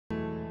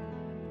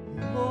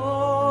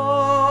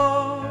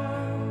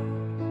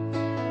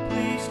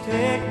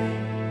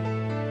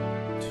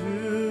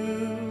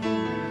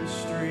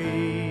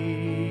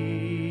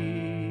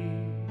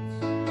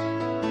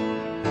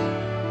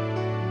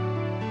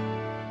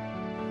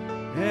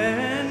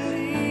and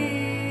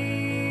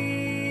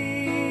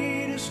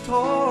lead us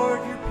toward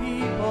your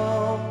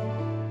people.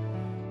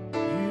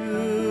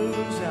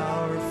 Use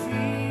our feet.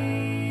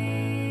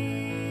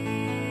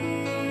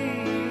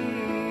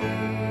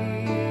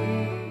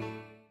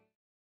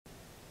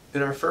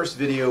 In our first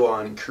video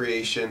on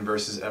creation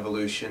versus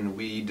evolution,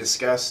 we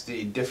discussed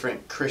the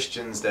different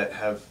Christians that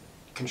have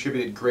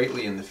contributed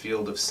greatly in the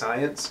field of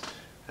science.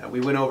 We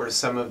went over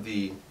some of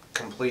the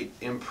complete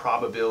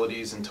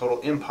improbabilities and total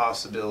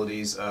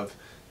impossibilities of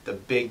the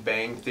Big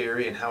Bang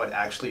Theory and how it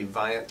actually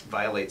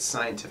violates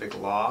scientific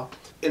law.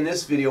 In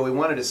this video, we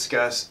want to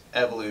discuss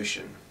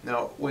evolution.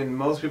 Now, when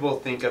most people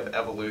think of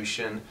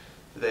evolution,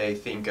 they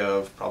think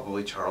of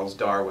probably Charles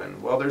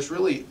Darwin. Well, there's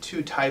really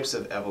two types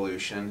of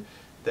evolution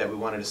that we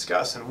want to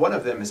discuss, and one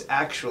of them is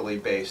actually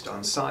based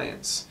on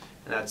science,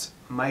 and that's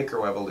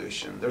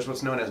microevolution. There's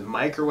what's known as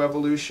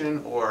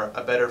microevolution, or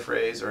a better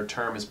phrase or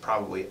term is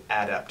probably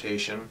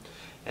adaptation.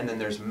 And then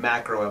there's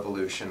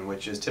macroevolution,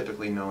 which is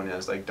typically known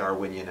as like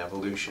Darwinian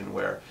evolution,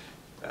 where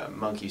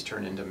monkeys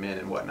turn into men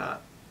and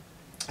whatnot.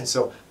 And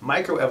so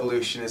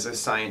microevolution is a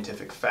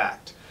scientific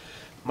fact.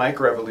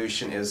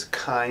 Microevolution is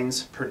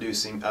kinds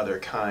producing other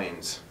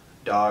kinds.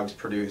 Dogs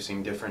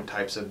producing different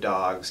types of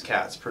dogs,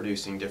 cats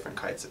producing different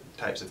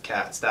types of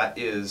cats. That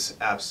is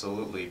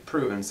absolutely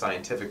proven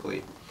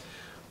scientifically.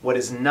 What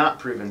is not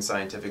proven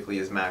scientifically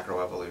is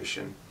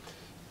macroevolution.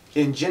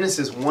 In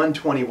Genesis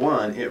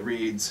 1:21 it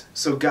reads,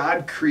 "So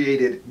God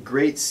created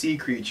great sea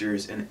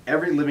creatures and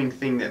every living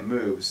thing that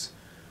moves,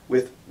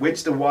 with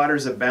which the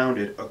waters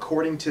abounded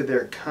according to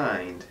their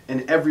kind,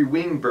 and every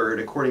winged bird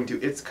according to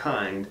its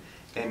kind,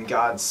 and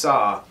God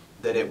saw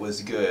that it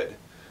was good."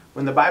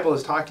 When the Bible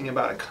is talking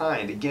about a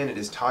kind, again, it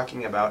is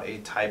talking about a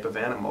type of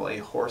animal, a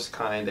horse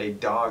kind, a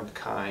dog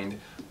kind.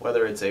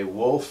 Whether it's a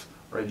wolf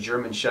or a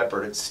German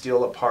shepherd, it's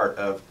still a part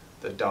of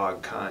the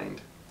dog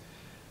kind.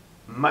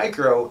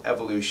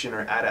 Microevolution,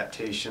 or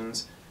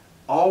adaptations,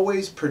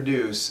 always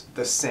produce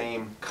the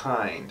same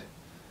kind.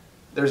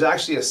 There's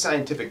actually a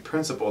scientific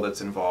principle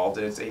that's involved,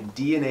 and it's a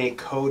DNA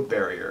code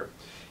barrier.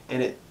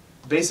 And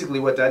basically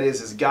what that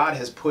is God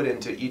has put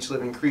into each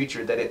living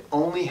creature that it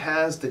only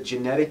has the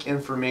genetic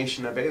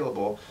information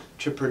available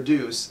to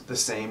produce the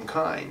same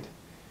kind.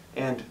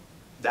 And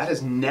that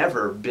has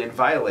never been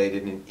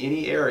violated in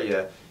any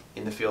area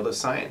in the field of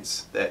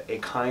science, that a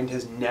kind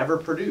has never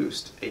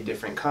produced a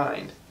different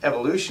kind.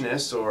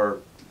 Evolutionists or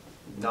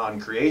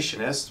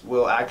non-creationists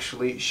will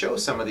actually show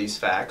some of these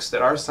facts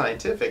that are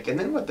scientific, and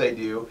then what they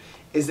do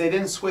is they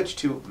then switch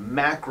to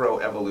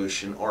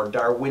macroevolution or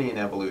Darwinian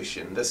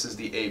evolution. This is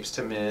the apes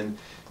to men,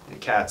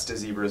 cats to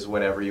zebras,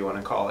 whatever you want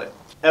to call it.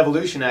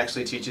 Evolution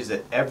actually teaches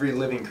that every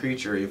living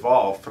creature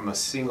evolved from a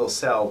single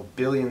cell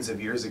billions of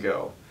years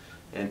ago,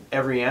 and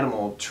every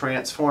animal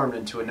transformed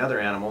into another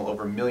animal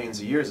over millions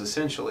of years,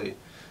 essentially.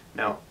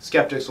 Now,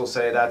 skeptics will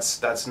say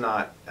that's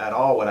not at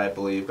all what I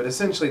believe, but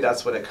essentially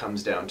that's what it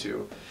comes down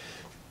to.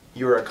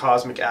 You're a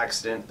cosmic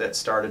accident that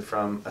started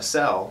from a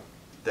cell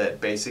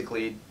that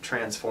basically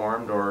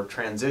transformed or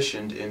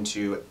transitioned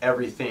into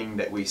everything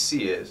that we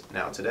see is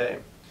now today.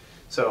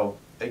 So,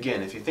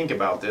 again, if you think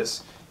about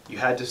this, you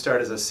had to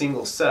start as a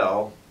single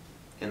cell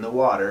in the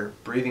water,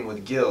 breathing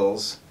with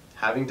gills,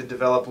 having to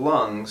develop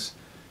lungs,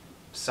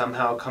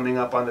 somehow coming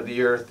up onto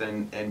the earth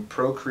and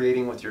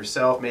procreating with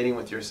yourself, mating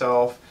with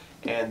yourself,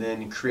 and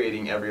then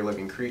creating every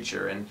living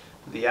creature. And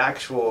the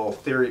actual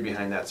theory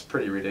behind that's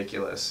pretty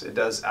ridiculous. It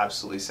does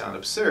absolutely sound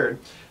absurd,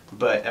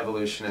 but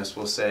evolutionists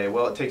will say,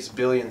 well, it takes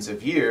billions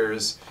of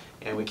years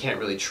and we can't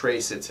really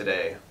trace it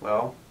today.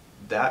 Well,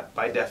 that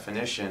by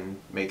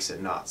definition makes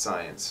it not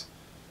science.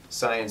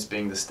 Science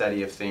being the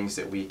study of things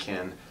that we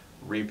can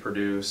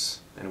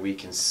reproduce and we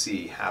can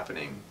see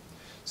happening.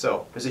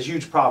 So there's a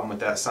huge problem with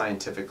that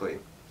scientifically.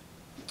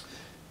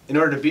 In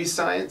order to be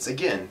science,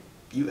 again,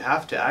 you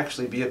have to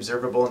actually be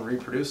observable and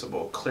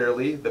reproducible.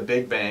 Clearly, the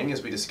Big Bang,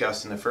 as we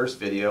discussed in the first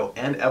video,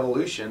 and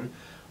evolution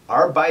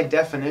are by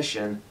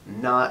definition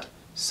not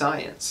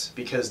science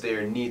because they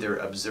are neither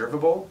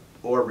observable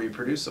or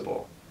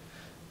reproducible.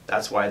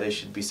 That's why they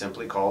should be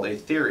simply called a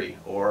theory,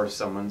 or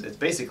it's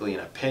basically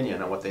an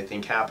opinion on what they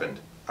think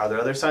happened. Are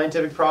there other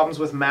scientific problems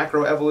with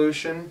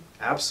macroevolution?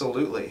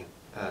 Absolutely.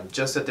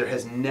 Just that there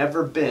has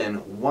never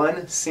been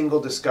one single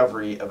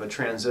discovery of a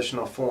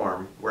transitional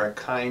form where a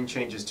kind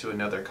changes to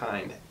another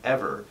kind,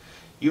 ever.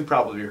 You've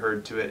probably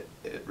heard it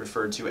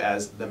referred to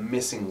as the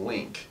missing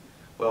link.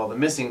 Well, the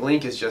missing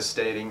link is just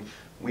stating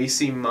we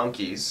see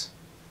monkeys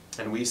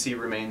and we see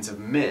remains of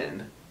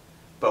men,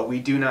 but we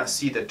do not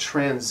see the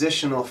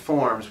transitional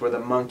forms where the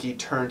monkey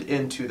turned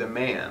into the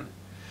man.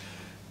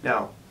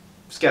 Now,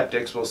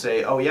 skeptics will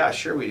say, oh yeah,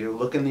 sure we do.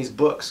 Look in these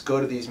books, go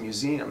to these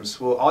museums.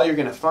 Well, all you're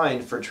going to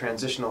find for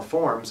transitional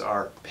forms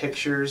are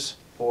pictures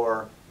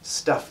or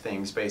stuff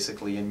things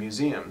basically in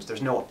museums.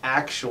 There's no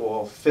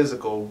actual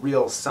physical,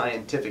 real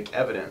scientific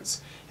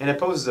evidence. And it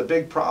poses a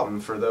big problem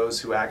for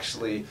those who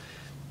actually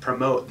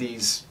promote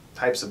these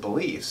types of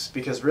beliefs,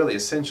 because really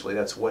essentially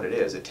that's what it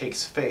is. It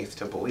takes faith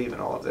to believe in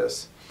all of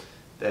this.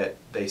 that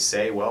they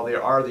say, well,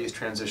 there are these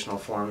transitional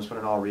forms, when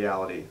in all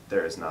reality,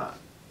 there is not.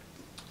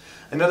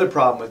 Another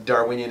problem with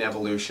Darwinian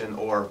evolution,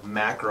 or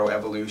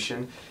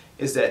macroevolution,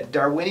 is that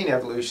Darwinian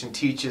evolution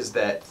teaches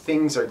that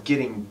things are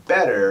getting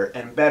better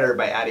and better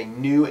by adding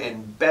new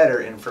and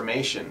better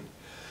information.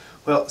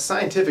 Well,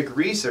 scientific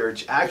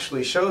research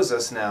actually shows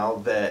us now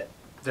that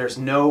there's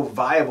no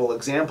viable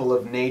example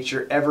of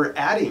nature ever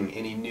adding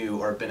any new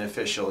or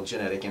beneficial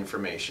genetic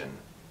information.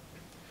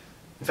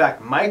 In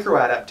fact,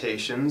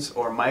 microadaptations,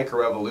 or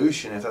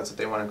microevolution, if that's what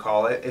they want to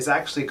call it, is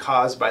actually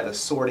caused by the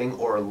sorting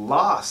or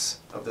loss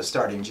of the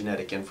starting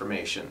genetic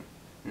information,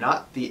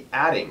 not the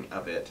adding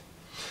of it.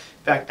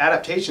 In fact,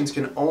 adaptations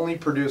can only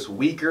produce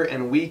weaker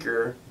and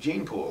weaker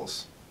gene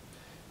pools.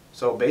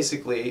 So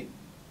basically,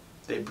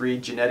 they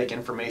breed genetic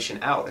information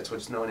out. It's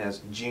what's known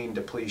as gene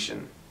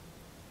depletion.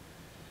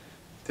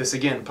 This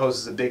again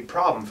poses a big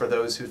problem for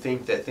those who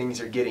think that things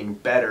are getting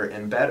better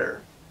and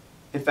better.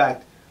 In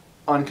fact,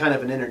 on kind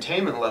of an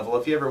entertainment level,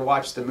 if you ever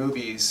watch the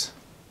movies,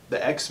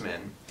 the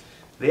X-Men,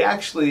 they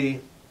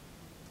actually,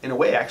 in a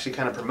way, actually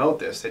kind of promote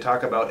this. They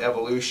talk about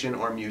evolution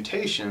or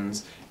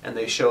mutations, and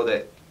they show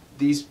that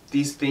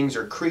these things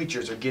or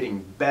creatures are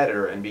getting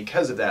better, and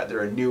because of that,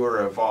 they're a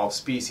newer evolved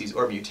species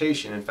or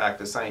mutation. In fact,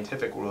 the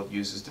scientific world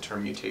uses the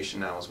term mutation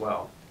now as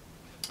well.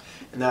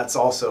 And that's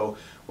also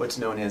what's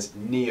known as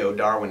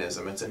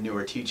neo-Darwinism. It's a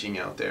newer teaching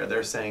out there.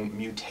 They're saying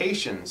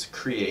mutations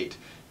create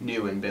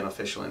new and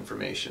beneficial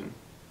information.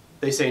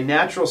 They say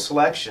natural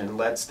selection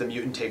lets the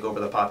mutant take over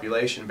the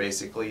population,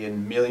 basically,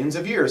 and millions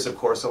of years, of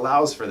course,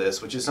 allows for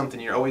this, which is something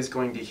you're always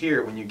going to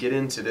hear when you get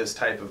into this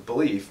type of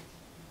belief,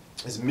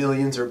 is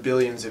millions or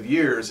billions of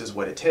years is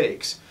what it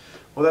takes.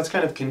 Well, that's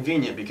kind of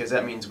convenient because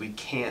that means we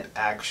can't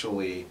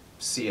actually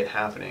see it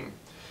happening.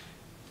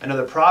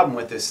 Another problem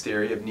with this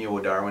theory of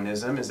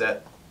neo-Darwinism is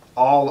that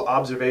all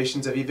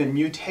observations of even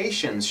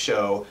mutations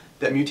show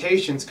that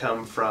mutations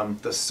come from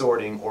the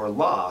sorting or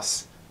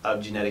loss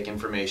of genetic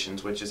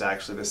informations, which is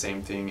actually the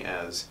same thing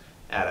as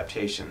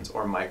adaptations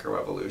or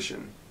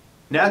microevolution.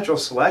 Natural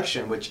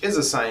selection, which is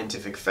a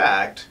scientific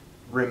fact,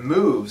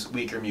 removes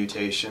weaker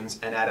mutations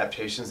and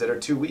adaptations that are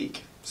too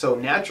weak. So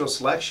natural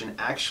selection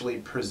actually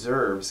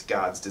preserves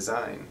God's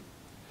design.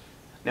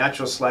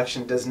 Natural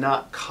selection does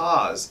not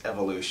cause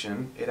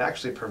evolution, it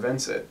actually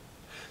prevents it.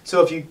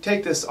 So if you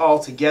take this all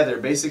together,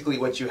 basically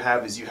what you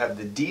have is you have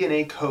the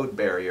DNA code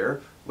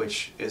barrier,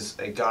 which is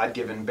a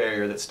God-given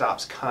barrier that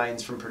stops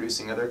kinds from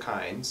producing other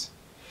kinds.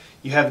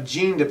 You have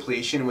gene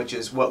depletion, which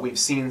is what we've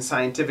seen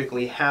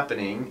scientifically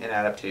happening in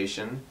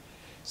adaptation.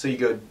 So you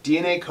go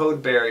DNA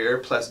code barrier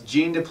plus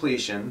gene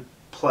depletion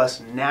plus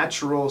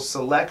natural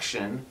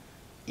selection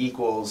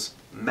equals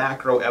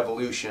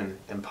macroevolution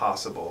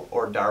impossible,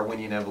 or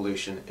Darwinian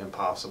evolution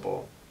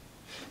impossible.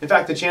 In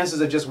fact, the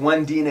chances of just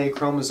one DNA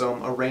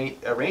chromosome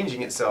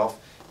arranging itself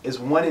is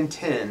 1 in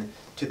 10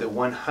 to the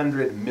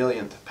 100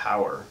 millionth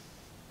power.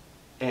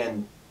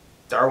 And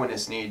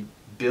Darwinists need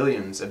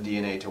billions of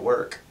DNA to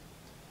work.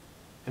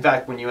 In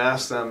fact, when you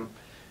ask them,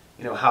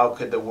 how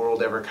could the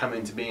world ever come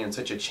into being in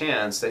such a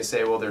chance, they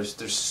say, well, there's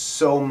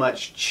so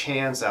much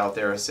chance out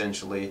there,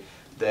 essentially,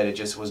 that it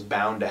just was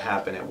bound to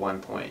happen at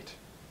one point.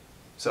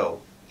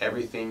 So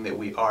everything that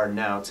we are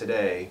now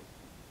today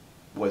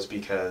was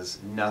because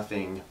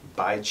nothing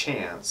by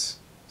chance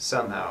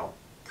somehow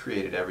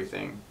created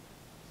everything.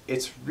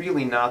 It's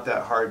really not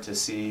that hard to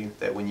see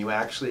that when you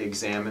actually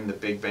examine the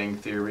Big Bang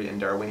Theory and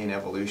Darwinian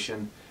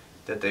evolution,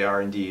 that they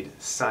are indeed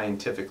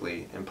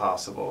scientifically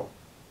impossible.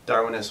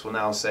 Darwinists will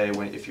now say,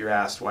 if you're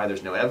asked why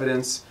there's no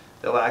evidence,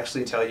 they'll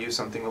actually tell you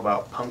something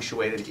about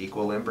punctuated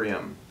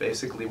equilibrium,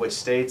 basically, which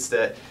states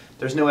that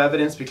there's no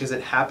evidence because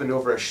it happened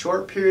over a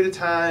short period of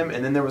time,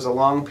 and then there was a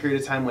long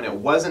period of time when it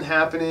wasn't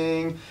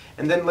happening,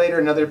 and then later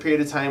another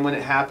period of time when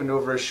it happened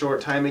over a short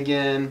time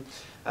again.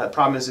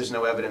 Problem is there's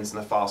no evidence in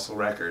the fossil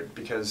record,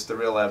 because the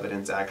real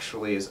evidence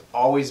actually has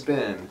always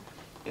been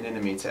an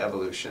enemy to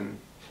evolution.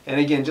 And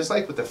again, just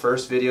like with the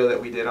first video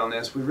that we did on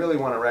this, we really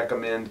want to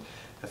recommend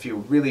a few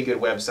really good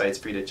websites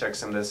for you to check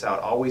some of this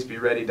out.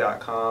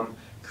 AlwaysBeReady.com,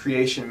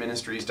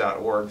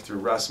 CreationMinistries.org through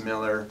Russ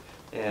Miller,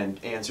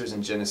 and Answers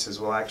in Genesis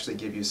will actually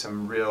give you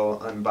some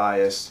real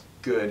unbiased,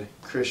 good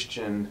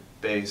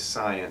Christian-based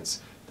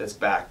science that's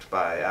backed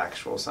by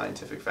actual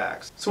scientific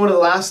facts. So one of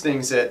the last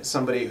things that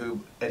somebody who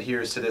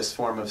adheres to this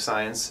form of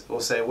science will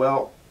say,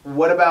 well,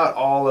 what about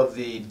all of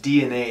the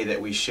DNA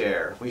that we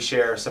share? We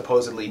share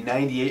supposedly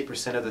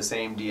 98% of the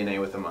same DNA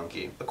with a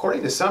monkey.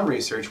 According to some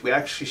research, we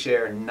actually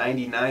share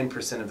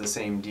 99% of the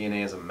same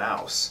DNA as a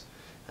mouse.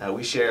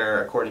 We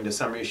share, according to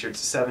some research,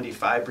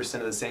 75%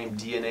 of the same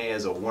DNA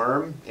as a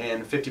worm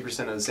and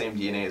 50% of the same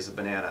DNA as a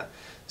banana.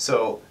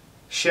 So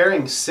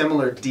sharing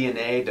similar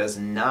DNA does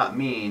not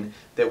mean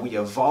that we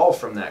evolve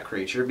from that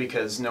creature,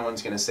 because no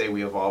one's going to say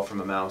we evolved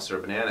from a mouse or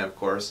a banana, of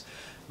course.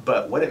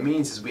 But what it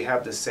means is we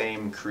have the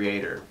same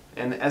creator.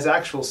 And as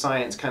actual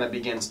science kind of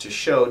begins to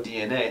show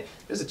DNA,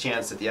 there's a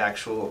chance that the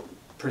actual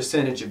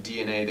percentage of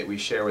DNA that we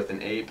share with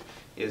an ape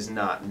is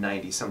not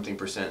 90-something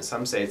percent.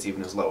 Some say it's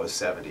even as low as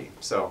 70.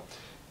 So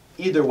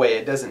Either way,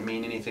 it doesn't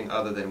mean anything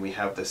other than we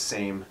have the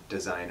same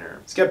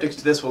designer. Skeptics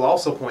to this will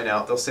also point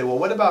out, they'll say, well,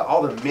 what about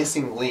all the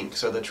missing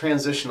links or the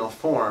transitional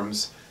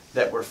forms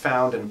that were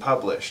found and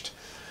published?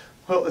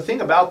 Well, the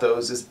thing about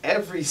those is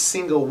every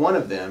single one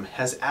of them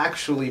has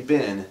actually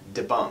been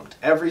debunked.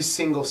 Every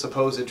single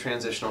supposed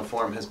transitional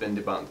form has been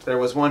debunked. There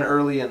was one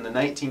early in the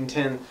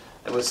 1910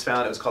 that was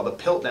found, it was called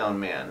the Piltdown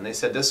Man, and they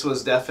said this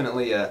was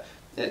definitely an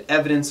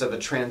evidence of a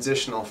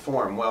transitional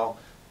form. Well,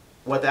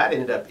 what that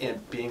ended up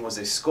being was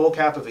a skull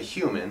cap of a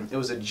human. It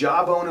was a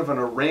jawbone of an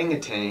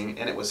orangutan,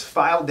 and it was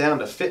filed down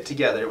to fit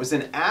together. It was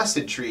then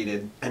acid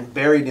treated and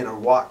buried in a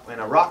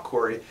rock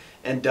quarry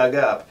and dug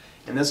up.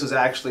 And this was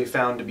actually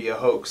found to be a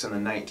hoax in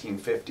the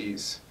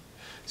 1950s.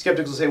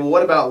 Skeptics will say, well,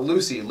 what about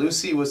Lucy?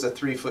 Lucy was a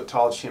 3-foot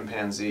tall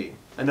chimpanzee.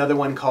 Another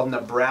one called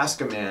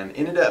Nebraska Man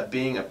ended up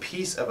being a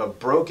piece of a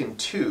broken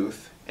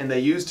tooth, and they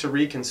used to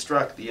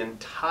reconstruct the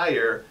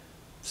entire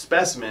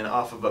specimen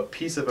off of a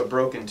piece of a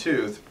broken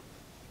tooth,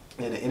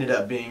 and it ended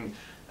up being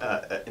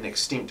an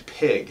extinct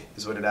pig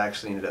is what it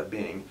actually ended up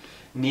being.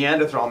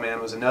 Neanderthal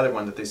Man was another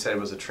one that they said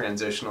was a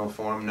transitional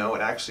form. No,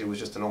 it actually was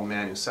just an old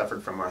man who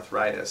suffered from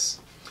arthritis.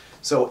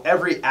 So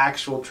every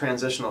actual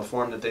transitional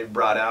form that they've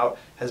brought out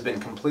has been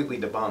completely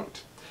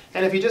debunked.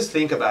 And if you just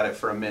think about it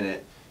for a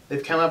minute,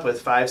 they've come up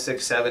with 5,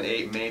 6, 7,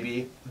 8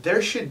 maybe.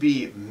 There should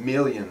be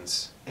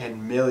millions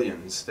and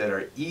millions that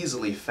are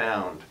easily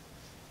found.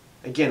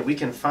 Again, we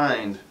can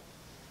find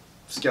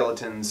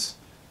skeletons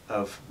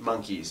of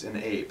monkeys and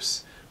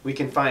apes. We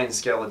can find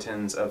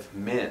skeletons of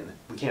men.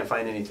 We can't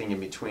find anything in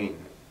between.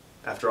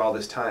 After all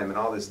this time and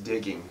all this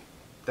digging,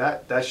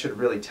 that should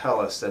really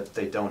tell us that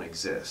they don't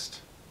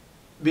exist.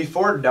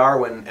 Before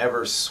Darwin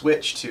ever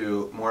switched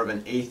to more of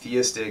an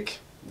atheistic,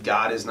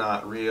 God is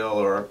not real,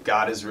 or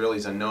God is real,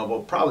 he's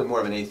unknowable, probably more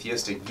of an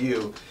atheistic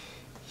view,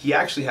 he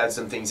actually had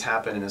some things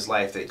happen in his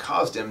life that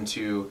caused him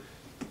to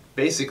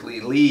basically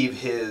leave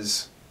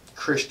his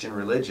Christian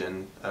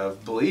religion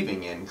of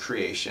believing in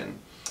creation.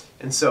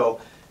 And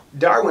so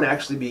Darwin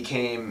actually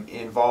became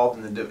involved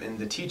in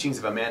the teachings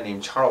of a man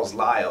named Charles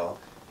Lyell,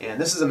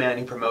 and this is a man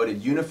who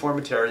promoted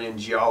uniformitarian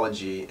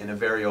geology in a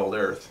very old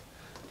earth.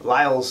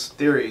 Lyell's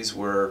theories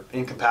were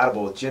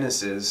incompatible with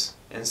Genesis,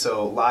 and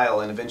so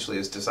Lyell and eventually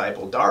his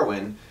disciple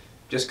Darwin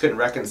just couldn't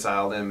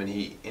reconcile them, and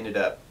he ended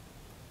up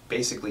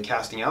basically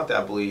casting out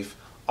that belief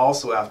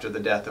also after the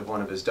death of one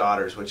of his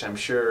daughters, which I'm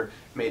sure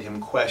made him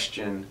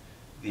question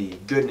the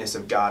goodness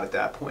of God at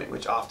that point,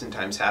 which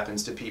oftentimes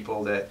happens to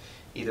people that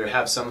either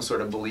have some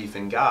sort of belief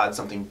in God,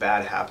 something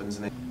bad happens.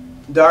 And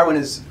Darwin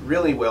is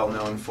really well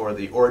known for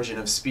The Origin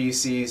of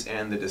Species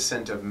and The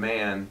Descent of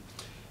Man,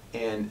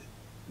 and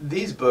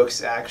these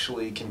books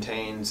actually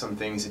contain some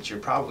things that you're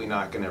probably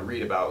not going to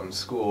read about in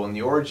school. In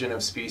The Origin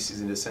of Species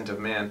and Descent of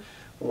Man,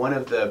 one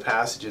of the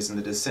passages in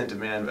The Descent of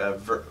Man,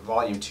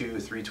 Volume 2,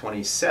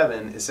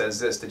 327, it says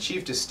this: the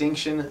chief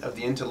distinction of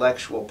the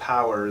intellectual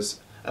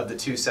powers of the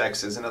two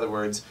sexes, in other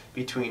words,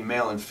 between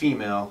male and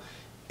female,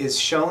 is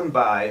shown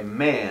by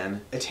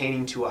man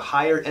attaining to a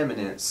higher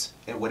eminence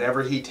in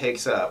whatever he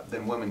takes up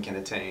than women can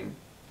attain,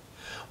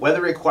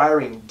 whether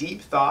requiring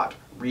deep thought,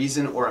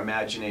 reason, or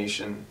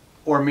imagination,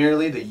 or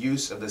merely the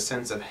use of the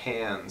sense of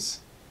hands.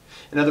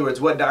 In other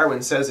words, what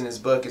Darwin says in his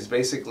book is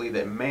basically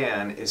that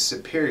man is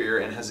superior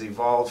and has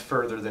evolved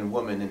further than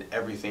woman in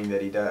everything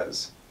that he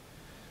does.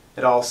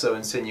 It also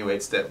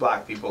insinuates that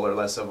black people are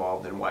less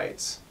evolved than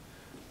whites.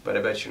 But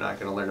I bet you're not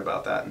going to learn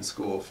about that in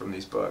school from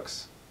these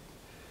books.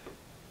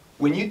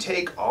 When you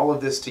take all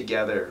of this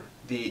together,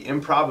 the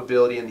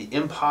improbability and the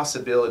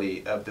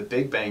impossibility of the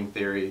Big Bang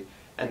Theory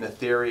and the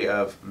theory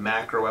of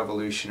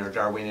macroevolution or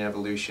Darwinian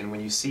evolution, when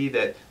you see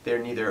that they're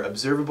neither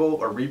observable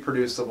or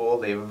reproducible,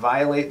 they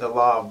violate the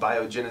law of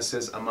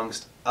biogenesis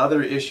amongst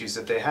other issues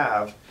that they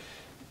have,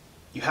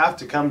 you have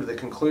to come to the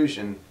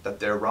conclusion that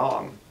they're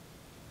wrong.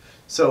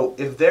 So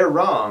if they're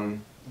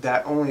wrong,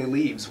 that only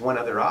leaves one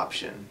other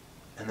option,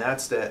 and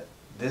that's that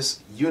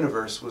this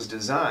universe was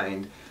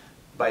designed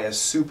by a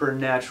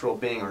supernatural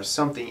being or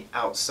something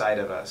outside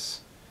of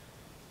us.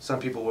 Some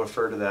people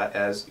refer to that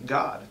as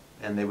God,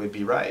 and they would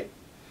be right.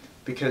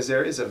 Because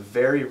there is a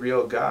very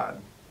real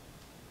God.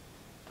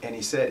 And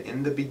he said,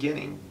 in the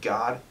beginning,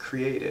 God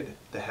created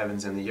the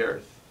heavens and the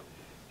earth.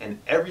 And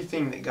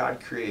everything that God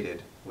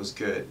created was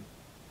good.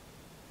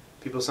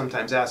 People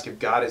sometimes ask, if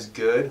God is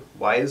good,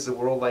 why is the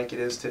world like it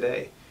is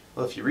today?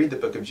 Well, if you read the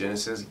book of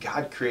Genesis,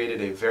 God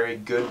created a very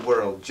good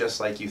world just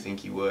like you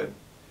think he would.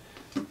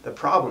 The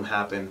problem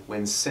happened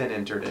when sin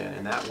entered in,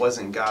 and that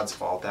wasn't God's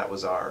fault, that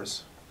was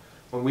ours.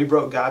 When we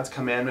broke God's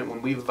commandment,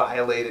 when we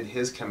violated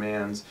his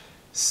commands,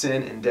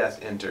 sin and death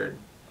entered.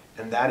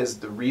 And that is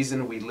the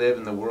reason we live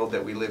in the world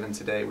that we live in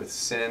today, with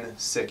sin,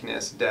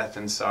 sickness, death,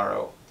 and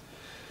sorrow.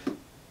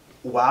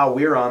 While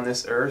we're on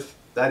this earth,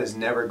 that is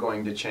never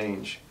going to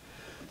change.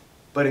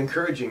 But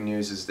encouraging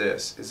news is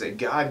this, is that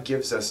God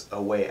gives us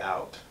a way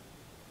out.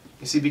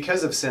 You see,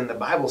 because of sin, the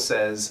Bible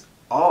says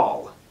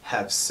all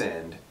have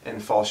sinned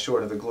and fall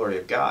short of the glory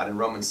of God in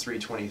Romans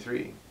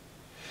 3:23.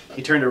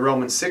 You turn to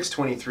Romans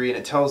 6:23 and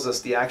it tells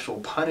us the actual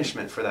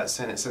punishment for that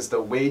sin. It says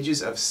the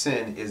wages of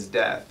sin is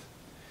death.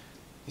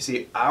 You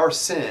see, our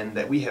sin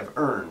that we have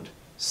earned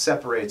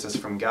separates us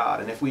from God.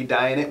 And if we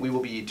die in it, we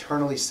will be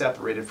eternally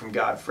separated from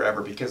God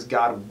forever, because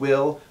God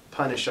will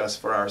punish us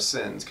for our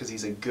sins, because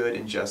He's a good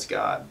and just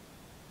God.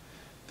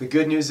 The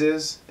good news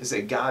is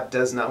that God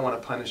does not want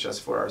to punish us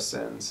for our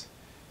sins.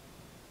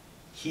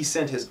 He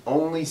sent His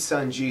only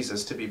Son,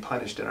 Jesus, to be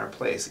punished in our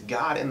place.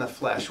 God in the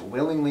flesh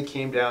willingly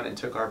came down and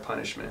took our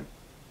punishment.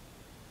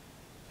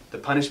 The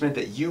punishment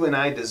that you and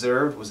I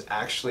deserved was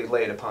actually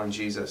laid upon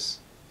Jesus.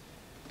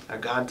 Now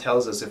God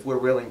tells us, if we're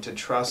willing to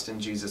trust in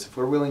Jesus, if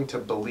we're willing to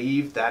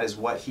believe that is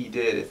what He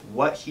did, if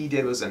what He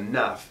did was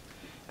enough,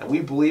 and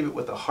we believe it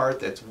with a heart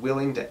that's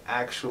willing to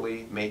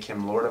actually make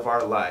Him Lord of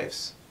our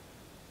lives,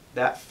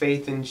 that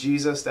faith in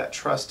Jesus, that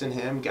trust in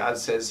Him, God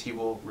says He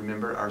will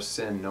remember our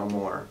sin no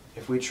more.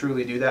 If we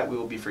truly do that, we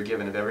will be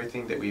forgiven of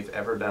everything that we've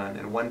ever done,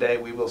 and one day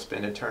we will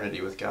spend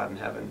eternity with God in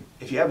heaven.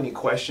 If you have any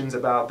questions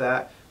about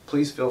that,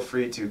 please feel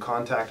free to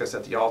contact us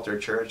at the Altar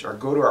Church, or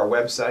go to our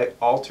website,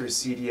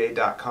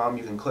 altarcda.com.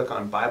 You can click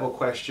on Bible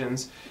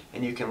questions,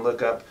 and you can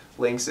look up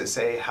links that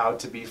say how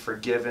to be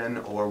forgiven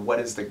or what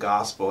is the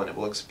gospel, and it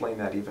will explain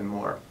that even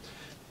more.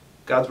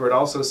 God's Word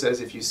also says,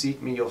 if you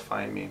seek me, you'll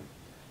find me.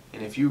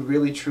 And if you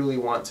really truly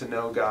want to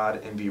know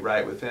God and be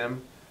right with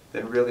Him,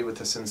 then really with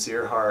a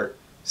sincere heart,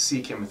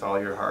 seek Him with all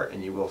your heart,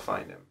 and you will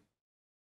find Him.